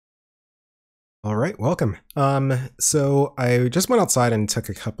All right, welcome. So I just went outside and took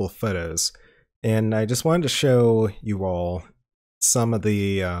a couple of photos, and I just wanted to show you all some of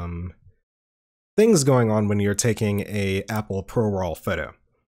the things going on when you're taking a Apple ProRAW photo.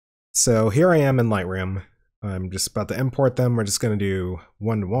 So here I am in Lightroom. I'm just about to import them. We're just going to do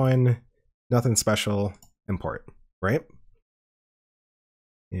one-to-one, nothing special, import, right?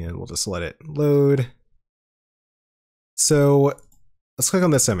 And we'll just let it load. So let's click on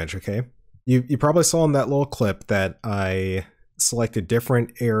this image, okay? You probably saw in that little clip that I selected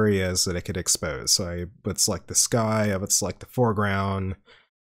different areas that it could expose. So I would select the sky, I would select the foreground,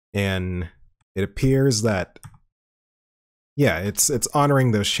 and it appears that, yeah, it's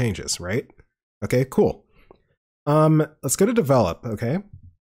honoring those changes, right? Okay, cool. Let's go to develop, okay?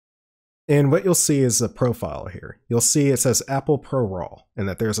 And what you'll see is a profile here. You'll see it says Apple ProRAW and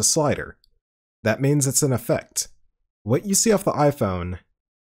that there's a slider. That means it's an effect. What you see off the iPhone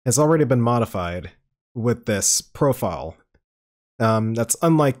has already been modified with this profile. That's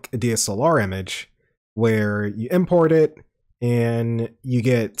unlike a DSLR image where you import it and you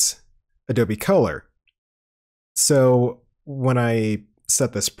get Adobe Color. So when I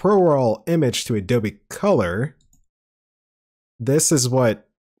set this ProRAW image to Adobe Color, this is what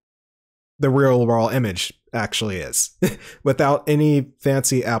the real raw image actually is, without any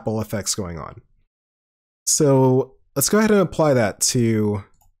fancy Apple effects going on. So let's go ahead and apply that to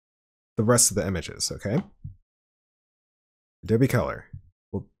the rest of the images, okay? Adobe Color.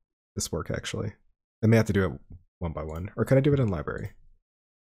 Will this work actually? I may have to do it one by one, or could I do it in library?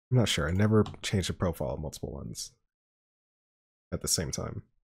 I'm not sure. I never changed the profile of multiple ones at the same time.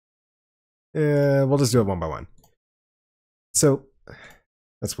 We'll just do it one by one. So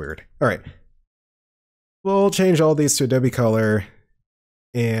that's weird. All right. We'll change all these to Adobe Color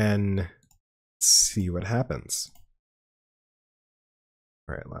and see what happens.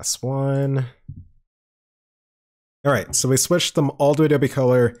 All right, last one. All right, so we switched them all to Adobe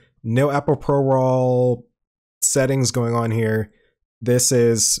Color. No Apple ProRAW settings going on here. This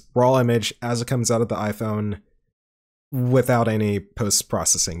is raw image as it comes out of the iPhone without any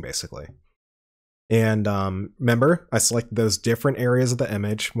post-processing, basically. And remember, I selected those different areas of the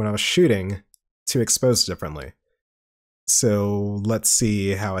image when I was shooting to expose differently. So let's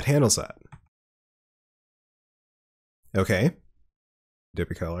see how it handles that. Okay.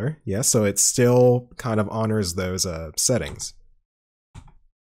 Adobe Color, yeah, so it still kind of honors those settings.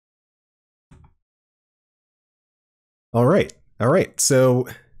 All right, so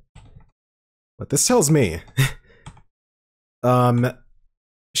what this tells me,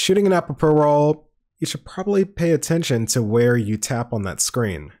 shooting an Apple ProRAW, you should probably pay attention to where you tap on that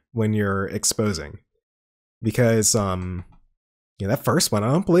screen when you're exposing. Because, yeah, that first one,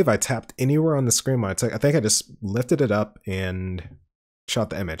 I don't believe I tapped anywhere on the screen when I took. I think I just lifted it up and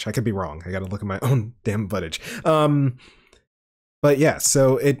shot the image. I could be wrong. I gotta look at my own damn footage. But yeah,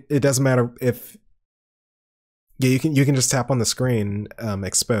 so it doesn't matter if, yeah, you can just tap on the screen,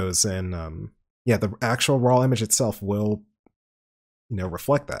 expose, and yeah, the actual raw image itself will,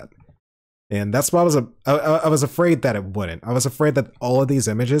 reflect that. And that's what I was afraid that it wouldn't. I was afraid that all of these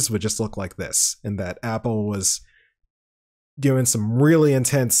images would just look like this, and that Apple was doing some really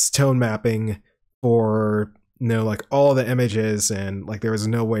intense tone mapping for like all the images, and like there was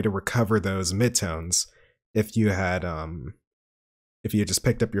no way to recover those midtones if you had just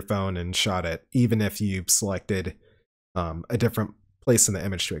picked up your phone and shot it, even if you selected a different place in the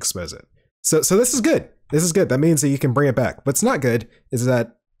image to expose it. So this is good. This is good. That means that you can bring it back. What's not good is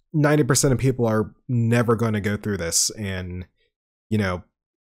that 90% of people are never going to go through this and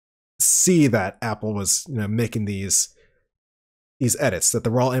see that Apple was making these edits, that the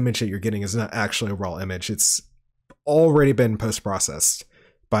raw image that you're getting is not actually a raw image. It's already been post-processed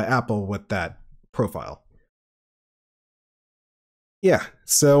by Apple with that profile. Yeah,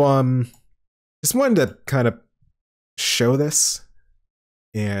 so just wanted to kind of show this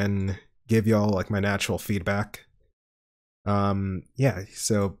and give y'all like my natural feedback. Yeah,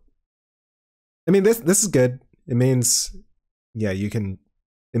 so I mean this is good. It means, yeah, it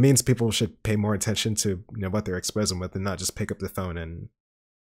means people should pay more attention to what they're exposing with and not just pick up the phone and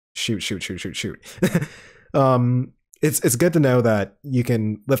shoot. It's good to know that you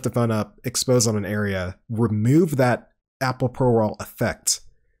can lift the phone up, expose on an area, remove that Apple ProRAW effect,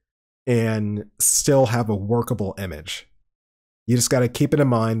 and still have a workable image. You just got to keep it in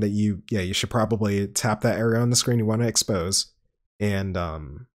mind that you should probably tap that area on the screen you want to expose, and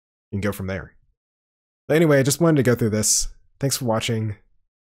go from there. But anyway, I just wanted to go through this. Thanks for watching,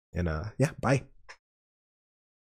 and yeah, bye.